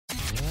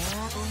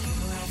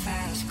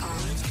Cash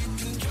cars.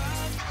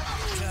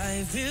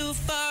 Drive real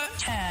far.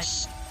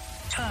 Cash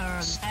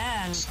cars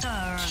and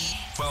stars.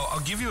 Well, I'll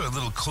give you a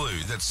little clue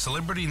that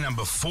celebrity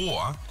number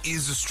 4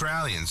 is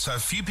Australian. So a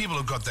few people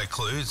have got that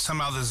clue.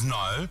 Some others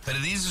know. But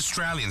it is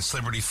Australian,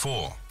 celebrity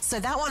 4. So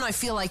that one I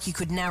feel like you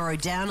could narrow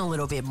down a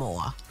little bit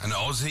more. An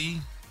Aussie.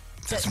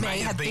 That may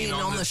have been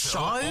on the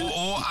show.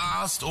 Or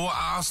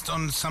asked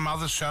on some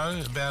other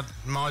show about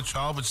my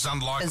child, which is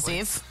unlikely.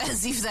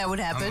 As if that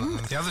would happen.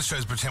 The other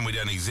shows pretend we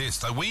don't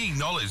exist. Like, we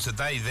acknowledge that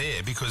they're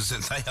there because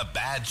they are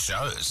bad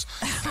shows.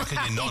 How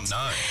can you not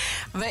know?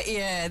 But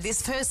yeah,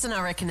 this person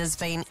I reckon has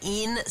been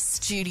in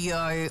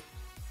studio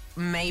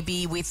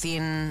maybe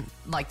within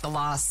like the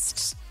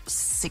last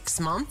 6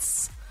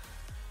 months.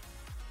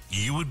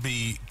 You would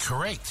be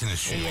correct in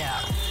assuming.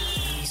 Yeah.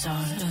 These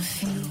are a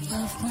few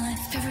of my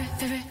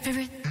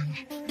favorite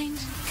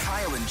things.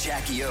 Kyle and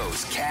Jackie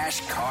O's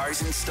Cash,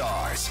 Cars, and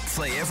Stars.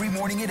 Play every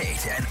morning at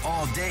 8 and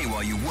all day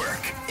while you work.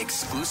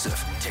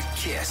 Exclusive to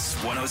KISS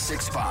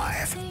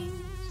 106.5.